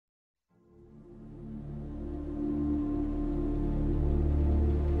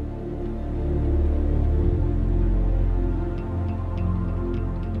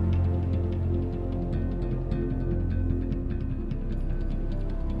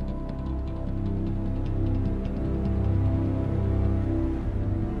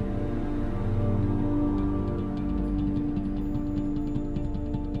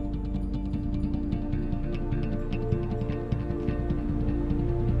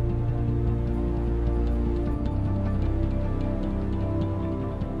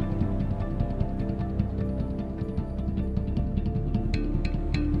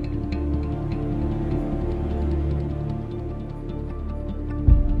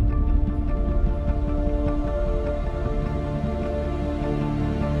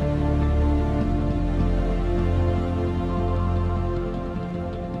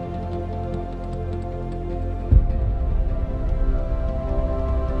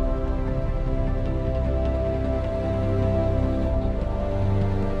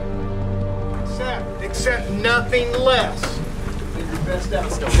accept nothing less than your best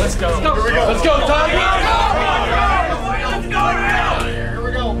effort. Let's go. Here we go. Let's go, Tiger. Let's go. Here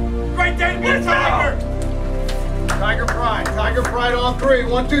we go. Great day, Tiger. Tiger Pride. Tiger Pride on three.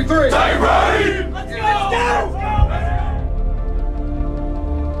 1, 2, 3. Tiger Pride. Let's go.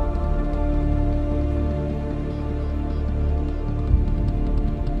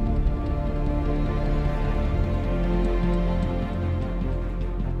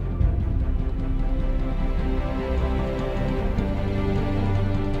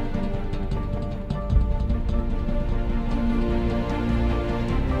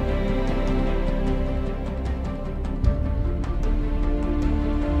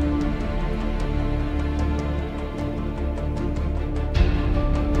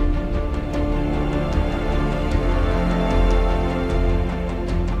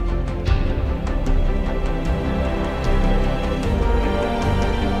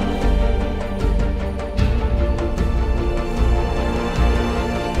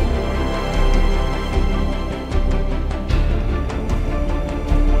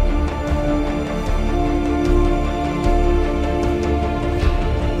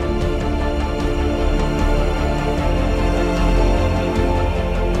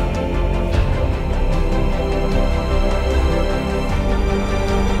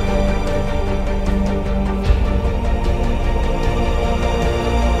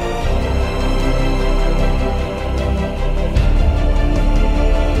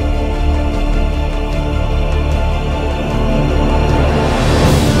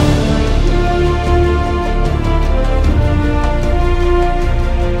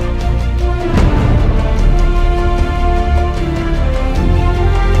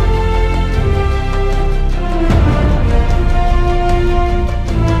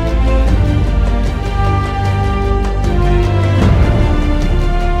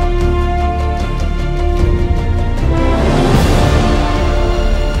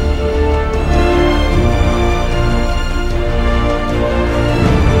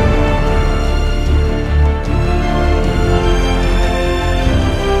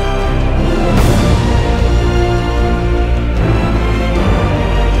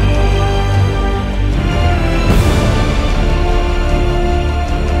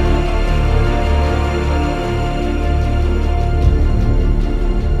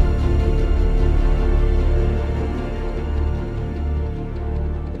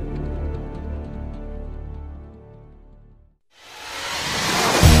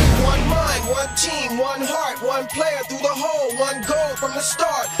 One heart, one player through the hole, one goal from the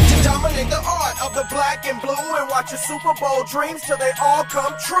start to dominate the art of the black and blue and watch your Super Bowl dreams till they all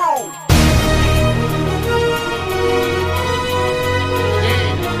come true.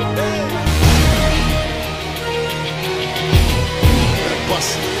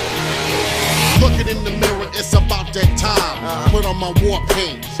 Looking in the mirror, it's about that time. Put on my war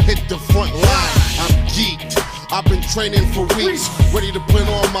paint, hit the front line. I'm geeked. I've been training for weeks, ready to put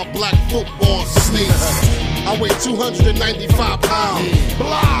on my black football sneaks. I weigh 295 pounds.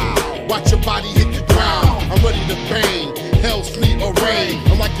 Blah! Watch your body hit the ground. I'm ready to bang. Hell, sleet, or rain.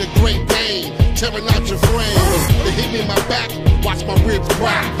 I'm like a great Dane, tearing out your frame. They hit me in my back, watch my ribs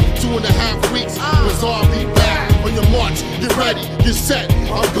crack. 2.5 weeks, I'll be back. On your march, get ready, get set,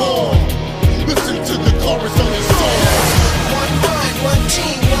 I'm gone. Listen to the chorus on the song. One mind, one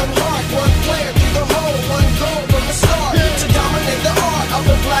team, one heart, one player through the hole, one goal from the start to dominate the art of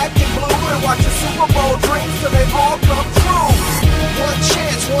the black and blue and watch your Super Bowl dreams till they all come true. One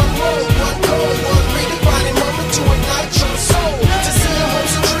chance, one road, one goal, one redefining moment to ignite your soul, to see your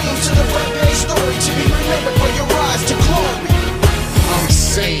hopes and dreams to the front page story, to be remembered for your rise to glory. I'm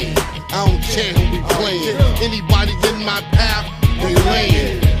sane, I don't care who we playing. Anybody in my path, they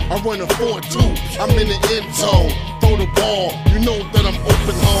laying. I run a 4-2, I'm in the end zone. Throw the ball, you know that I'm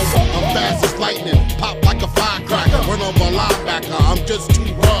open home. I'm fast as lightning, pop like a firecracker. Run over a linebacker, I'm just too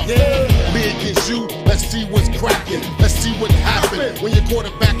rough. Me against you, let's see what's cracking. Let's see what happened. When you're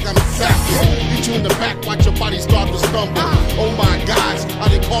quarterback, I'm sacking. Hit you in the back, watch your body start to stumble. Oh my gosh, I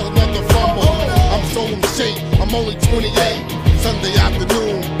didn't call another fumble. I'm so in shape, I'm only 28. Sunday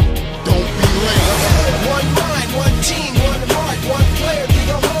afternoon, don't be late. One mind, one team, one heart, one player through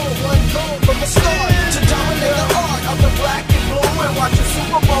the hole, one goal from the start to dominate the art of the black and blue and watch your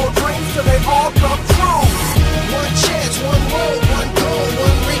Super Bowl dreams till they all come true. One chance, one road, one goal,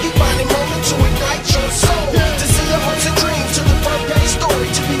 one redefining moment to ignite your soul, to see your hopes and dreams to the front page story,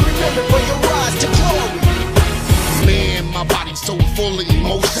 to be remembered for your rise to glory. Man, my body's so full of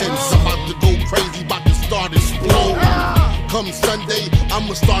emotions. I'm about to go crazy, about to start exploding. Come Sunday,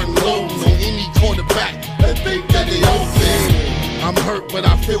 I'ma start loading on any quarterback that think that they open. I'm hurt, but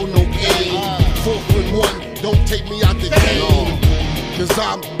I feel no pain. 4-1, don't take me out the game. Cause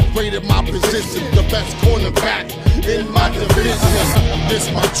I'm great at my position, the best cornerback in my division.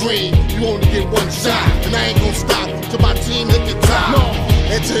 This my dream, you only get one shot, and I ain't gonna stop till my team hit the top.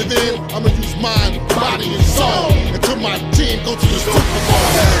 And till then, I'ma use mind, body, and soul until my team go to the Super Bowl.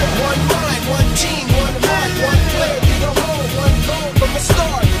 One mind, one team, one heart, one player, the whole, one goal from the start.